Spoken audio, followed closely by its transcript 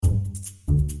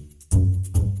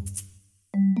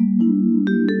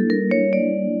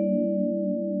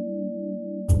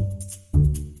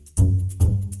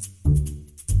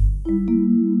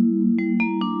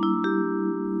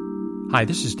Hi,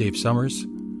 this is Dave Summers,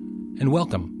 and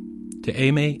welcome to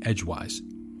AMA Edgewise.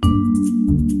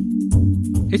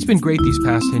 It's been great these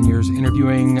past 10 years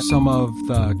interviewing some of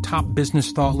the top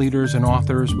business thought leaders and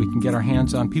authors we can get our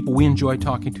hands on, people we enjoy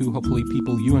talking to, hopefully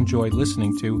people you enjoy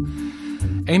listening to.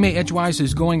 AMA Edgewise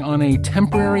is going on a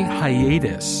temporary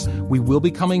hiatus. We will be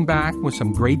coming back with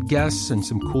some great guests and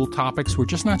some cool topics. We're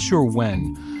just not sure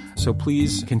when. So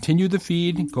please continue the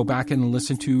feed, go back and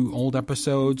listen to old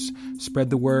episodes, spread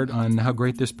the word on how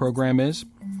great this program is.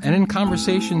 And in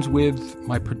conversations with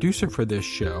my producer for this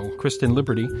show, Kristen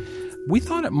Liberty, we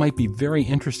thought it might be very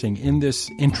interesting in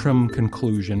this interim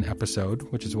conclusion episode,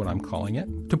 which is what I'm calling it,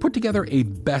 to put together a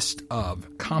best of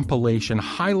compilation,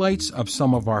 highlights of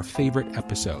some of our favorite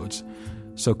episodes.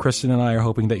 So Kristen and I are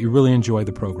hoping that you really enjoy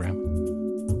the program.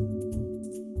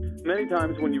 Many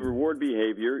times when you reward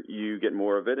behavior, you get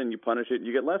more of it, and you punish it,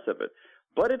 you get less of it.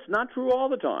 But it's not true all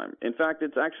the time. In fact,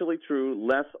 it's actually true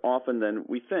less often than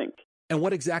we think. And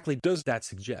what exactly does that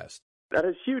suggest? That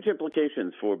has huge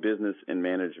implications for business and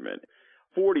management.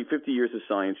 40, 50 years of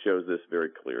science shows this very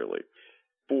clearly.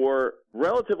 For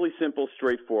relatively simple,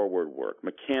 straightforward work,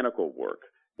 mechanical work,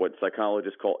 what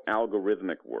psychologists call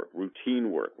algorithmic work,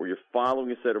 routine work, where you're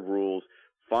following a set of rules,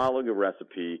 following a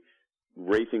recipe,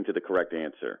 racing to the correct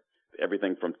answer.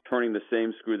 Everything from turning the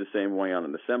same screw the same way on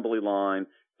an assembly line,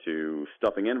 to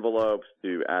stuffing envelopes,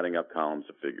 to adding up columns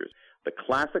of figures. The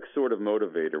classic sort of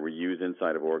motivator we use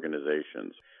inside of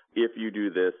organizations. If you do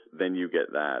this, then you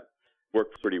get that.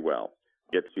 Works pretty well.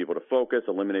 Gets people to focus,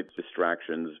 eliminates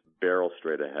distractions, barrel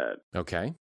straight ahead.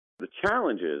 Okay. The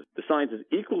challenge is, the science is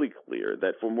equally clear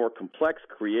that for more complex,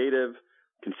 creative,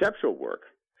 conceptual work,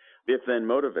 if-then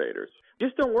motivators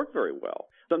just don't work very well.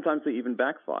 Sometimes they even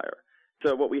backfire.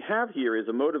 So what we have here is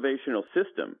a motivational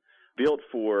system built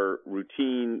for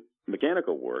routine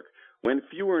mechanical work when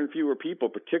fewer and fewer people,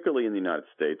 particularly in the United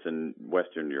States and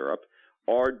Western Europe,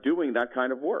 are doing that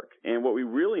kind of work. And what we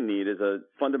really need is a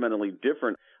fundamentally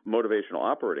different motivational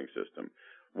operating system,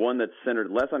 one that's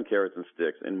centered less on carrots and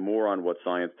sticks and more on what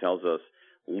science tells us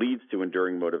leads to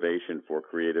enduring motivation for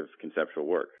creative conceptual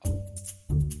work.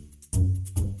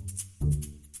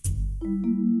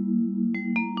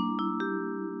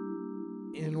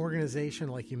 In an organization,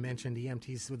 like you mentioned,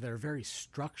 EMTs, they're very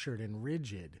structured and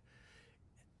rigid.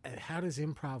 How does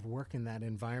improv work in that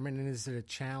environment, and is it a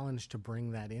challenge to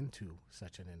bring that into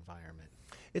such an environment?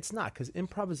 It's not, because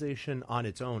improvisation on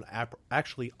its own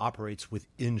actually operates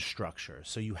within structure.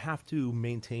 So you have to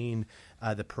maintain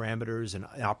the parameters and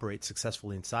operate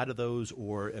successfully inside of those,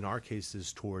 or in our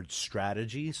cases, towards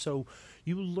strategy. So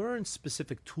you learn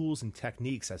specific tools and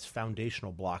techniques as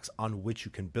foundational blocks on which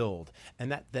you can build.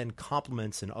 And that then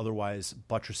complements and otherwise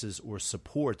buttresses or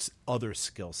supports other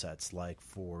skill sets, like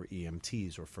for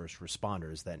EMTs or first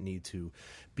responders that need to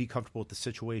be comfortable with the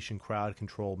situation, crowd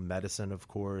control, medicine, of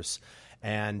course,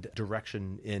 and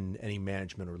direction in any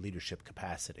management or leadership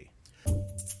capacity.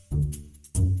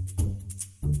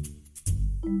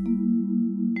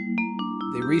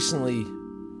 They recently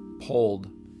polled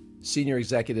senior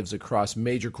executives across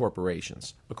major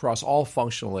corporations, across all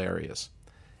functional areas,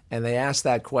 and they asked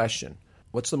that question: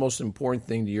 what's the most important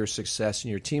thing to your success and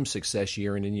your team's success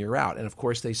year in and year out? And of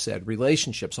course they said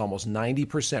relationships. Almost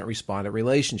 90% responded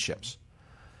relationships.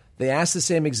 They asked the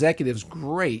same executives,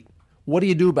 great, what do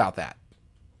you do about that?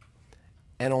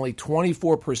 And only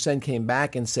 24% came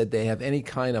back and said they have any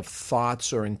kind of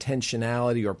thoughts or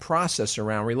intentionality or process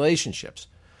around relationships.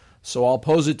 So I'll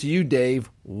pose it to you, Dave.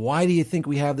 Why do you think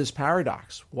we have this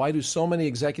paradox? Why do so many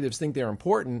executives think they're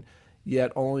important,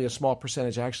 yet only a small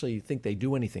percentage actually think they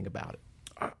do anything about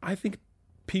it? I think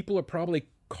people are probably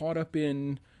caught up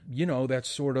in, that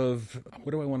sort of,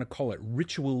 what do I want to call it,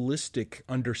 ritualistic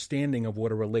understanding of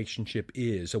what a relationship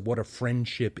is, of what a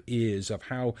friendship is, of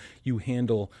how you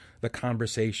handle the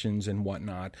conversations and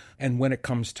whatnot. And when it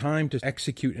comes time to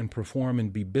execute and perform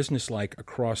and be businesslike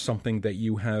across something that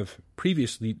you have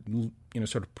previously,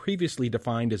 previously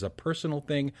defined as a personal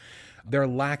thing, they're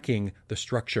lacking the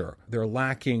structure. They're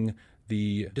lacking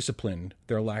the discipline.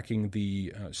 They're lacking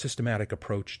the systematic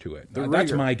approach to it.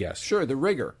 That's my guess. Sure, the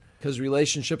rigor. Because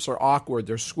relationships are awkward,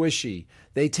 they're squishy,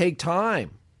 they take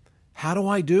time. How do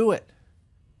I do it?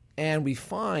 And we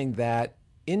find that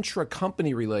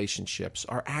intra-company relationships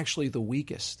are actually the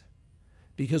weakest,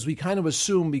 because we kind of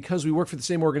assume, because we work for the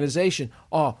same organization,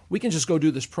 we can just go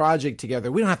do this project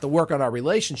together. We don't have to work on our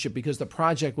relationship because the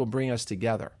project will bring us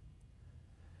together.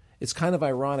 It's kind of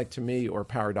ironic to me, or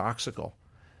paradoxical,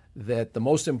 that the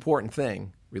most important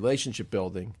thing, relationship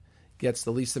building, gets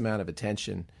the least amount of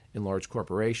attention in large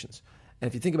corporations. And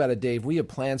if you think about it, Dave, we have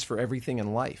plans for everything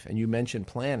in life, and you mentioned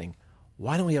planning.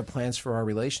 why don't we have plans for our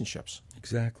relationships?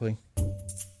 Exactly.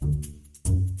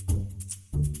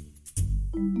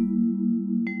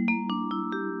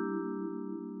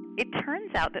 It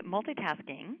turns out that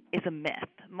multitasking is a myth.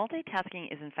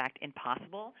 Multitasking is, in fact,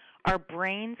 impossible. Our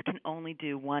brains can only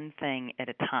do one thing at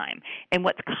a time. And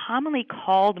what's commonly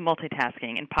called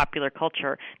multitasking in popular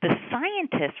culture, the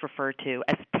scientists refer to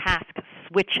as task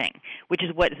switching, which is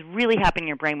what is really happening in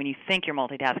your brain when you think you're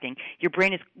multitasking. Your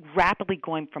brain is rapidly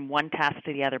going from one task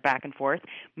to the other back and forth,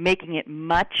 making it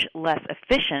much less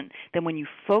efficient than when you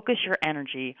focus your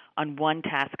energy on one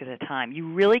task at a time.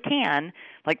 You really can,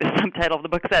 like the subtitle of the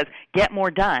book says, get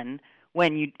more done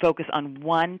when you focus on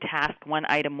one task, one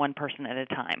item, one person at a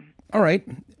time. All right.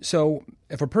 So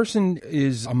if a person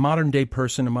is a modern-day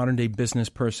person, a modern-day business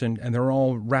person, and they're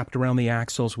all wrapped around the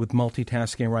axles with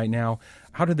multitasking right now,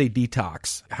 how do they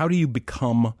detox? How do you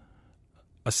become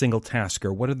a single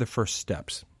tasker? What are the first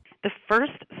steps? The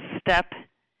first step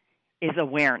is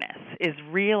awareness, is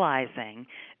realizing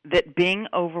that being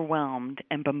overwhelmed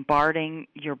and bombarding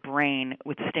your brain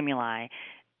with stimuli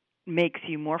makes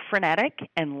you more frenetic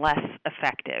and less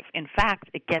effective. In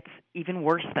fact, it gets even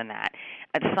worse than that.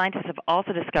 Scientists have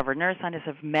also discovered, neuroscientists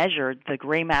have measured the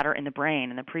gray matter in the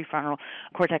brain and the prefrontal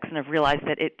cortex and have realized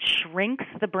that it shrinks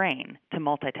the brain to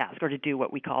multitask or to do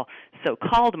what we call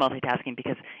so-called multitasking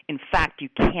because, in fact, you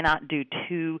cannot do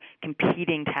two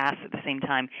competing tasks at the same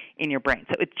time in your brain.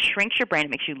 So it shrinks your brain. It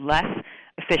makes you less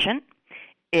efficient.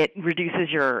 It reduces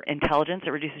your intelligence, it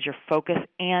reduces your focus,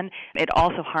 and it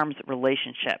also harms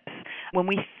relationships. When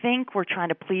we think we're trying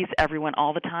to please everyone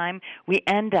all the time, we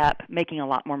end up making a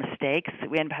lot more mistakes.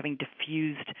 We end up having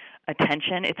diffused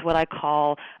attention. It's what I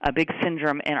call a big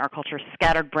syndrome in our culture,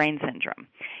 scattered brain syndrome.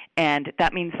 And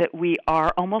that means that we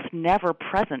are almost never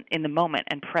present in the moment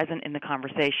and present in the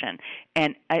conversation.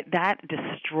 And that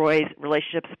destroys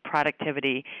relationships,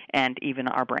 productivity, and even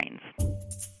our brains.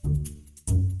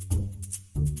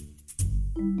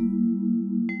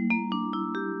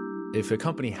 If a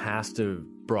company has to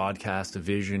broadcast a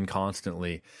vision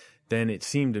constantly, then it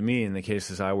seemed to me in the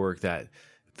cases I work that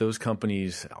those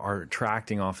companies are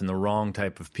attracting often the wrong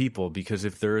type of people, because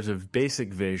if there is a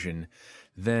basic vision,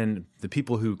 then the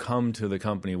people who come to the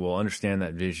company will understand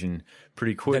that vision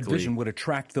pretty quickly. That vision would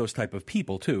attract those type of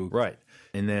people too. Right.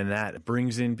 And then that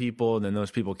brings in people, and then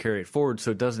those people carry it forward.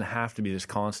 So it doesn't have to be this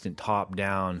constant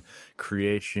top-down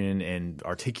creation and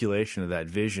articulation of that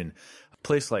vision. A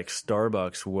place like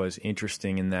Starbucks was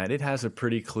interesting in that it has a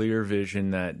pretty clear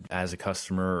vision that as a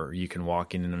customer you can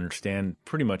walk in and understand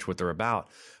pretty much what they're about.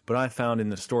 But I found in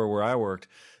the store where I worked,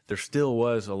 there still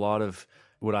was a lot of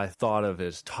what I thought of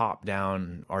as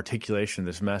top-down articulation of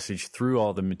this message through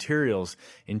all the materials.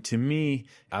 And to me,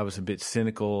 I was a bit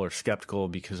cynical or skeptical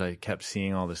because I kept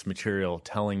seeing all this material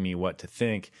telling me what to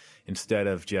think instead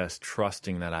of just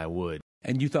trusting that I would.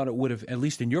 And you thought it would have, at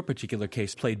least in your particular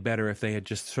case, played better if they had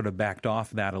just sort of backed off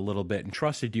that a little bit and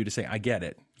trusted you to say, I get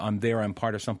it. I'm there. I'm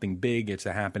part of something big. It's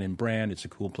a happening brand. It's a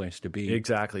cool place to be.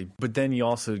 Exactly. But then you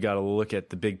also got to look at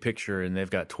the big picture, and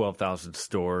they've got 12,000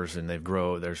 stores, and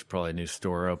there's probably a new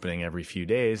store opening every few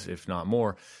days, if not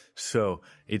more. So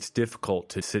it's difficult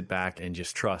to sit back and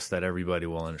just trust that everybody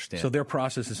will understand. So their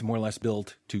process is more or less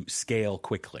built to scale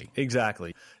quickly.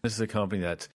 Exactly. This is a company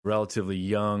that's relatively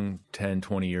young, 10,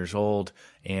 20 years old,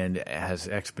 and has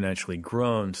exponentially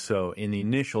grown. So in the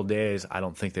initial days, I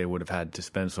don't think they would have had to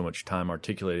spend so much time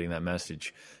articulating that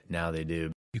message. Now they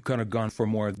do. You've kind of gone for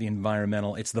more of the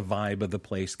environmental, it's the vibe of the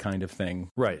place kind of thing.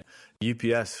 Right.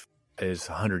 UPS is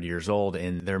 100 years old,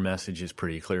 and their message is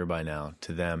pretty clear by now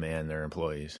to them and their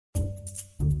employees.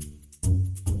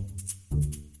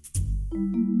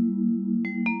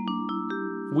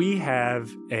 We have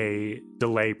a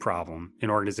delay problem in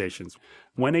organizations.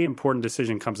 When an important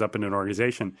decision comes up in an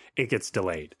organization, it gets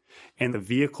delayed. And the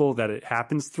vehicle that it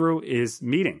happens through is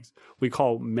meetings. We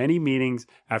call many meetings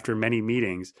after many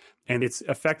meetings, and it's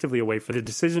effectively a way for the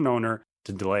decision owner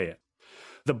to delay it.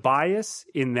 The bias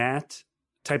in that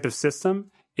type of system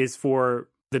is for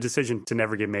the decision to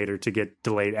never get made or to get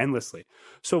delayed endlessly.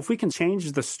 So if we can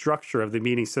change the structure of the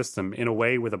meeting system in a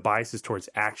way where the bias is towards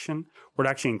action, where it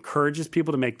actually encourages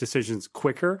people to make decisions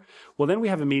quicker, well, then we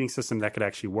have a meeting system that could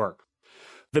actually work.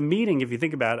 The meeting, if you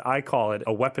think about it, I call it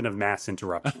a weapon of mass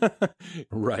interruption.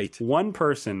 Right. One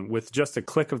person with just a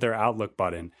click of their Outlook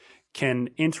button can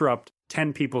interrupt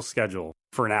 10 people's schedule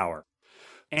for an hour.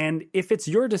 And if it's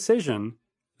your decision,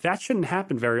 that shouldn't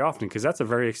happen very often because that's a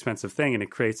very expensive thing and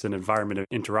it creates an environment of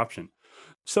interruption.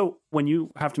 So when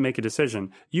you have to make a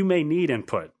decision, you may need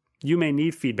input. You may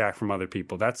need feedback from other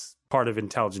people. That's part of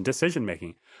intelligent decision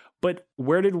making. But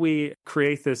where did we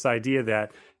create this idea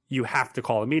that you have to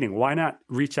call a meeting. Why not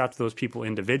reach out to those people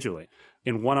individually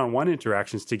in one-on-one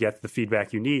interactions to get the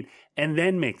feedback you need and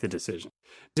then make the decision?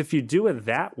 If you do it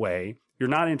that way, you're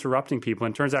not interrupting people.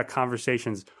 And it turns out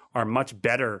conversations are much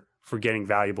better for getting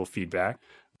valuable feedback.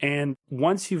 And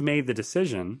once you've made the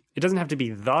decision, it doesn't have to be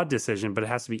the decision, but it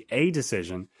has to be a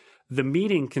decision. The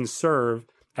meeting can serve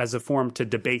as a forum to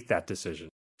debate that decision.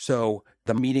 So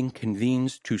the meeting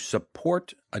convenes to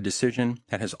support a decision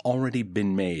that has already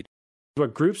been made.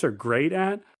 What groups are great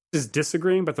at is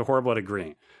disagreeing, but they're horrible at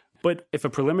agreeing. But if a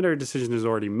preliminary decision is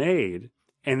already made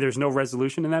and there's no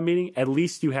resolution in that meeting, at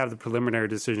least you have the preliminary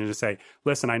decision to say,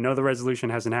 listen, I know the resolution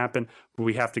hasn't happened, but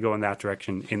we have to go in that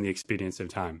direction in the expedience of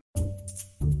time.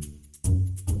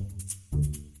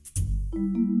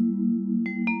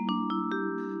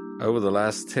 Over the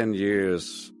last 10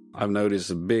 years, I've noticed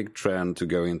a big trend to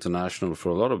go international for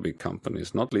a lot of big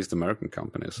companies, not least American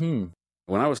companies.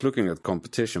 When I was looking at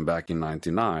competition back in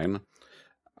 99,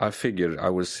 I figured I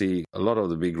would see a lot of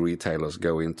the big retailers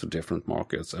go into different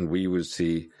markets, and we would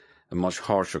see a much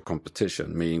harsher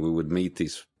competition, meaning we would meet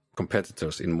these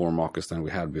competitors in more markets than we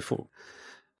had before.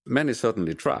 Many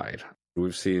certainly tried.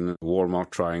 We've seen Walmart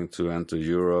trying to enter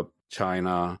Europe,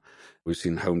 China. We've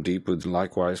seen Home Depot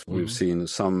likewise. We've seen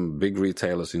some big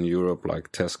retailers in Europe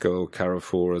like Tesco,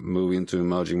 Carrefour move into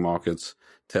emerging markets.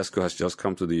 Tesco has just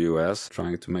come to the US,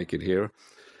 trying to make it here.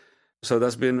 So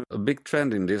there's been a big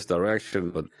trend in this direction,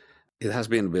 but it has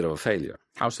been a bit of a failure.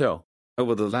 How so?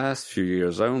 Over the last few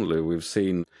years only, we've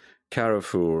seen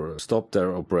Carrefour stop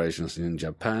their operations in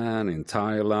Japan, in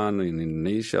Thailand, in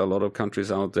Indonesia, a lot of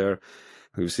countries out there.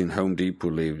 We've seen Home Depot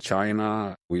leave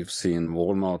China. We've seen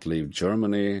Walmart leave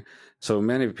Germany. So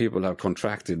many people have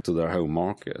contracted to their home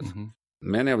market.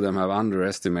 Many of them have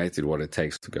underestimated what it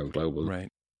takes to go global. Right.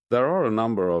 There are a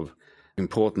number of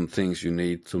important things you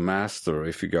need to master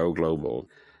if you go global.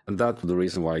 And that's the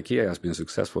reason why IKEA has been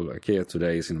successful. IKEA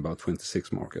today is in about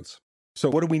 26 markets. So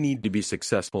what do we need to be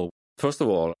successful? First of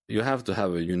all, you have to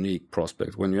have a unique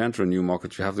prospect. When you enter a new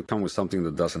market, you have to come with something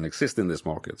that doesn't exist in this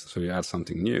market. So you add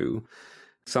something new.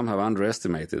 Some have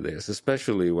underestimated this,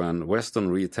 especially when Western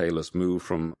retailers move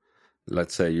from,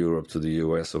 let's say, Europe to the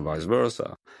US or vice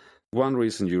versa. One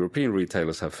reason European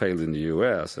retailers have failed in the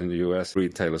US and US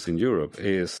retailers in Europe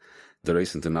is there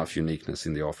isn't enough uniqueness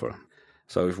in the offer.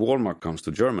 So if Walmart comes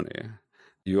to Germany,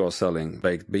 you are selling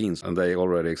baked beans and they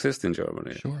already exist in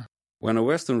Germany. Sure. When a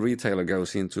Western retailer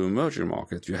goes into an emerging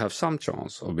market, you have some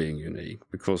chance of being unique,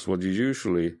 because what you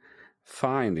usually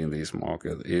find in this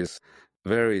market is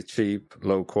very cheap,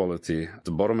 low quality at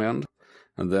the bottom end,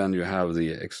 and then you have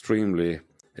the extremely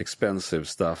expensive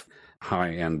stuff,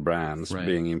 high-end brands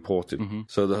being imported.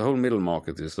 So the whole middle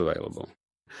market is available.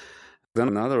 Then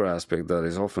another aspect that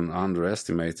is often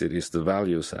underestimated is the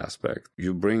values aspect.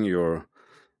 You bring your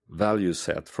value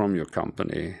set from your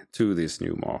company to this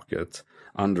new market,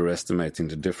 underestimating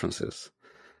the differences.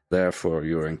 Therefore,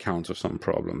 you encounter some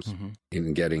problems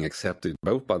in getting accepted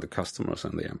both by the customers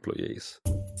and the employees.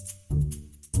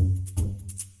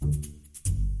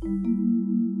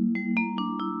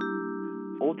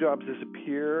 Old jobs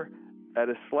disappear at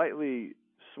a slightly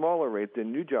smaller rate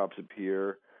than new jobs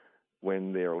appear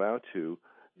when they are allowed to,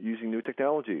 using new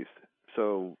technologies.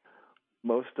 So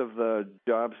most of the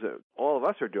jobs that all of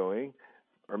us are doing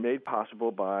are made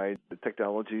possible by the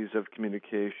technologies of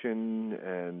communication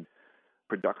and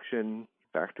production,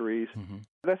 factories.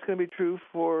 That's going to be true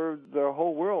for the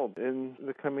whole world in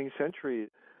the coming century.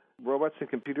 Robots and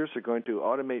computers are going to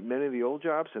automate many of the old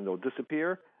jobs and they'll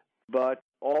disappear, but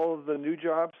all of the new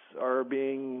jobs are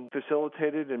being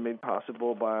facilitated and made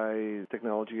possible by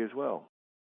technology as well.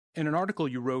 In an article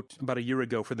you wrote about a year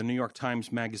ago for the New York Times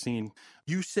Magazine,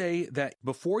 you say that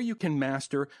before you can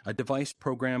master a device,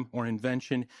 program, or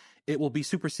invention, it will be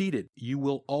superseded. You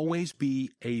will always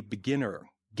be a beginner.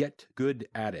 Get good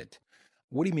at it.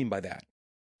 What do you mean by that?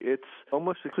 It's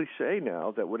almost a cliche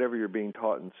now that whatever you're being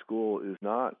taught in school is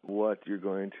not what you're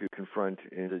going to confront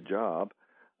in a job.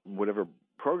 Whatever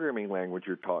programming language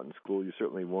you're taught in school, you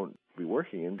certainly won't be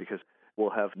working in, because we'll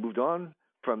have moved on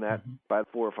from that by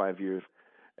 4 or 5 years.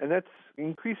 And that's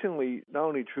increasingly not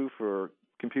only true for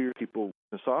computer people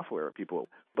and software people,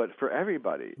 but for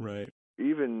everybody. Right.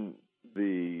 Even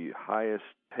the highest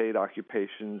paid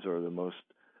occupations or the most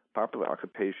popular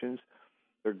occupations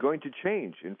are going to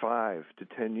change in 5 to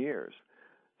 10 years.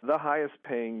 The highest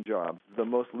paying jobs, the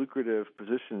most lucrative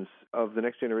positions of the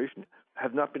next generation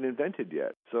have not been invented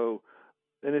yet. So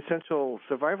an essential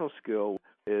survival skill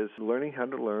is learning how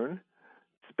to learn,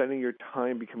 spending your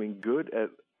time becoming good at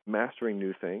mastering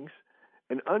new things,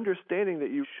 and understanding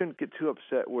that you shouldn't get too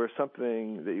upset where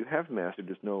something that you have mastered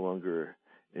is no longer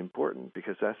important,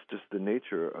 because that's just the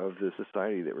nature of the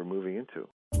society that we're moving into.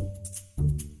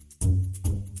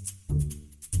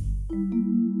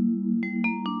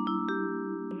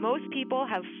 Most people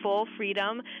have full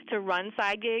freedom to run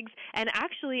side gigs, and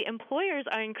actually employers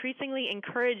are increasingly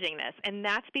encouraging this, and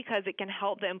that's because it can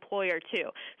help the employer too.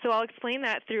 So I'll explain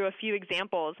that through a few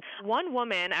examples. One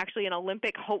woman, actually an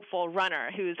Olympic hopeful runner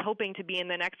who's hoping to be in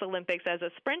the next Olympics as a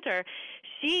sprinter,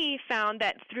 she found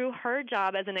that through her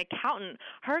job as an accountant,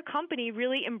 her company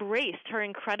really embraced her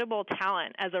incredible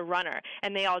talent as a runner,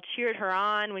 and they all cheered her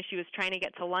on when she was trying to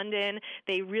get to London.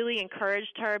 They really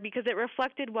encouraged her because it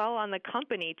reflected well on the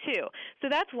company too. So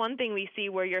that's one thing we see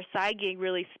where your side gig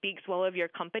really speaks well of your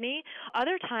company.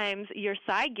 Other times, your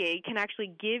side gig can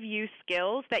actually give you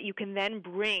skills that you can then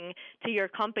bring to your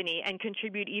company and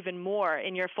contribute even more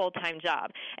in your full-time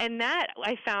job. And that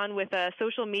I found with a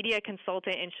social media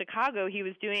consultant in Chicago. He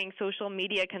was doing social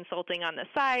media consulting on the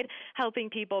side, helping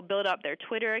people build up their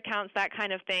Twitter accounts, that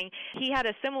kind of thing. He had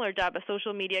a similar job, a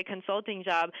social media consulting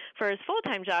job for his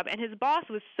full-time job, and his boss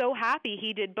was so happy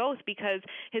he did both because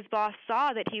his boss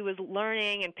saw that he was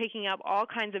learning and picking up all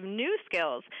kinds of new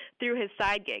skills through his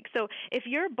side gig. So if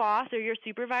your boss or your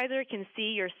supervisor can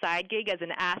see your side gig as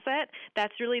an asset,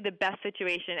 that's really the best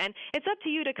situation. And it's up to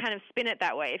you to kind of spin it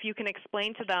that way. If you can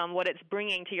explain to them what it's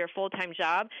bringing to your full-time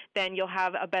job, then you'll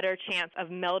have a better chance of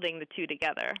melding the two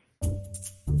together.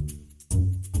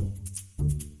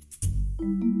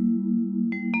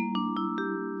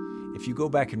 If you go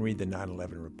back and read the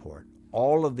 9/11 report,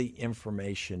 all of the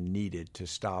information needed to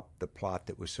stop the plot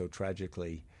that was so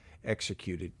tragically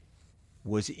executed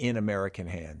was in American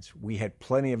hands. We had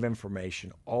plenty of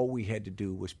information. All we had to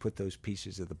do was put those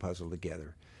pieces of the puzzle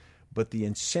together. But the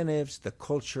incentives, the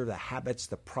culture, the habits,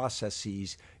 the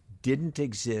processes didn't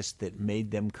exist that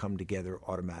made them come together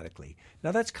automatically.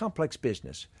 Now, that's complex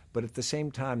business, but at the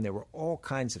same time, there were all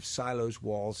kinds of silos,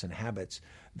 walls, and habits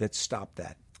that stopped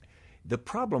that. The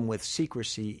problem with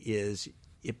secrecy is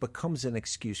it becomes an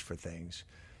excuse for things.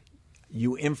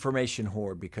 You information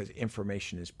hoard because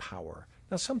information is power.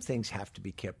 Now, some things have to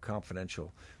be kept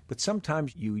confidential, but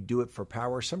sometimes you do it for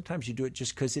power. Sometimes you do it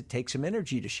just because it takes some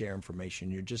energy to share information.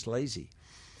 You're just lazy.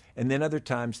 And then other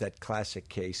times, that classic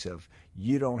case of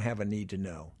you don't have a need to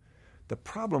know. The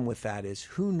problem with that is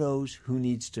who knows who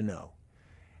needs to know?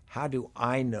 How do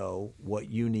I know what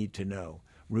you need to know?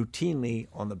 Routinely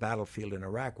on the battlefield in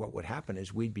Iraq, what would happen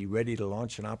is we'd be ready to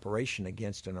launch an operation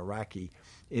against an Iraqi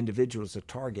individual as a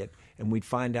target, and we'd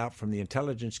find out from the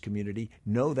intelligence community,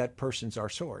 no, that person's our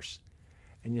source.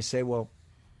 And you say, well,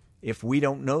 if we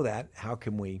don't know that, how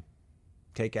can we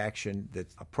take action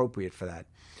that's appropriate for that?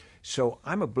 So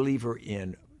I'm a believer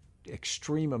in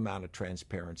extreme amount of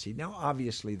transparency. Now,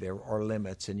 obviously, there are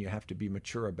limits, and you have to be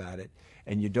mature about it,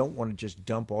 and you don't want to just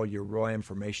dump all your raw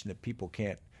information that people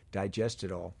can't digest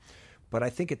it all. But I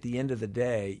think at the end of the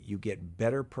day, you get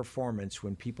better performance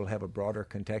when people have a broader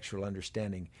contextual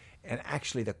understanding, and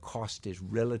actually the cost is,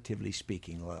 relatively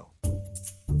speaking, low.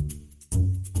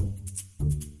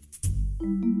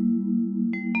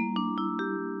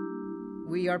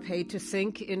 We are paid to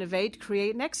think, innovate,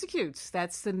 create, and execute.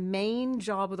 That's the main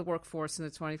job of the workforce in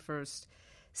the 21st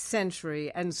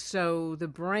century. And so the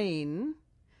brain,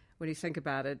 when you think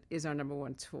about it, is our number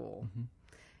one tool. Mm-hmm.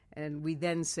 And we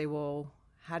then say, well,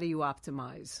 how do you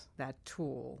optimize that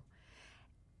tool?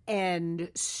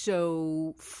 And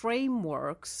so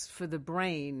frameworks for the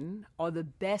brain are the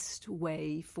best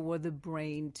way for the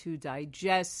brain to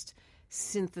digest,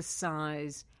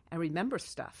 synthesize, and remember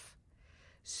stuff.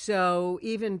 So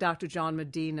even Dr. John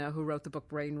Medina, who wrote the book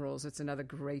Brain Rules, it's another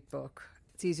great book.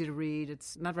 It's easy to read.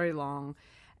 It's not very long.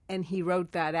 And he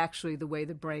wrote that actually the way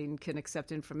the brain can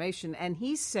accept information. And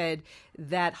he said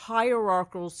that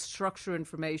hierarchical structure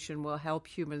information will help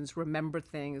humans remember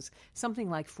things something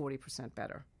like 40%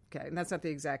 better. Okay, and that's not the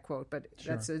exact quote, but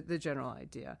sure, that's the general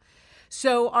idea.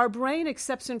 So our brain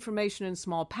accepts information in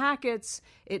small packets.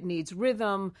 It needs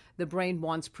rhythm. The brain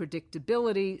wants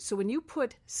predictability. So when you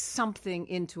put something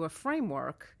into a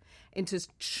framework, into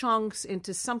chunks,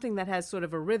 into something that has sort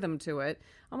of a rhythm to it,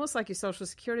 almost like your Social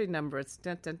Security number, it's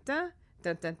da-da-da,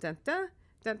 da-da-da-da,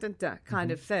 da-da-da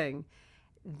kind of thing,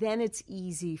 then it's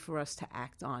easy for us to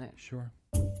act on it. Sure.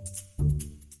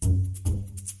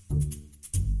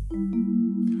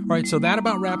 All right, so that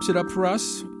about wraps it up for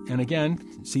us. And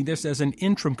again, see this as an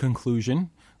interim conclusion.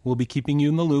 We'll be keeping you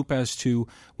in the loop as to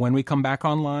when we come back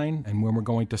online and when we're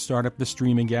going to start up the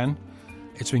stream again.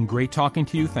 It's been great talking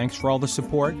to you. Thanks for all the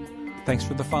support. Thanks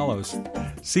for the follows.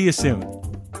 See you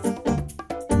soon.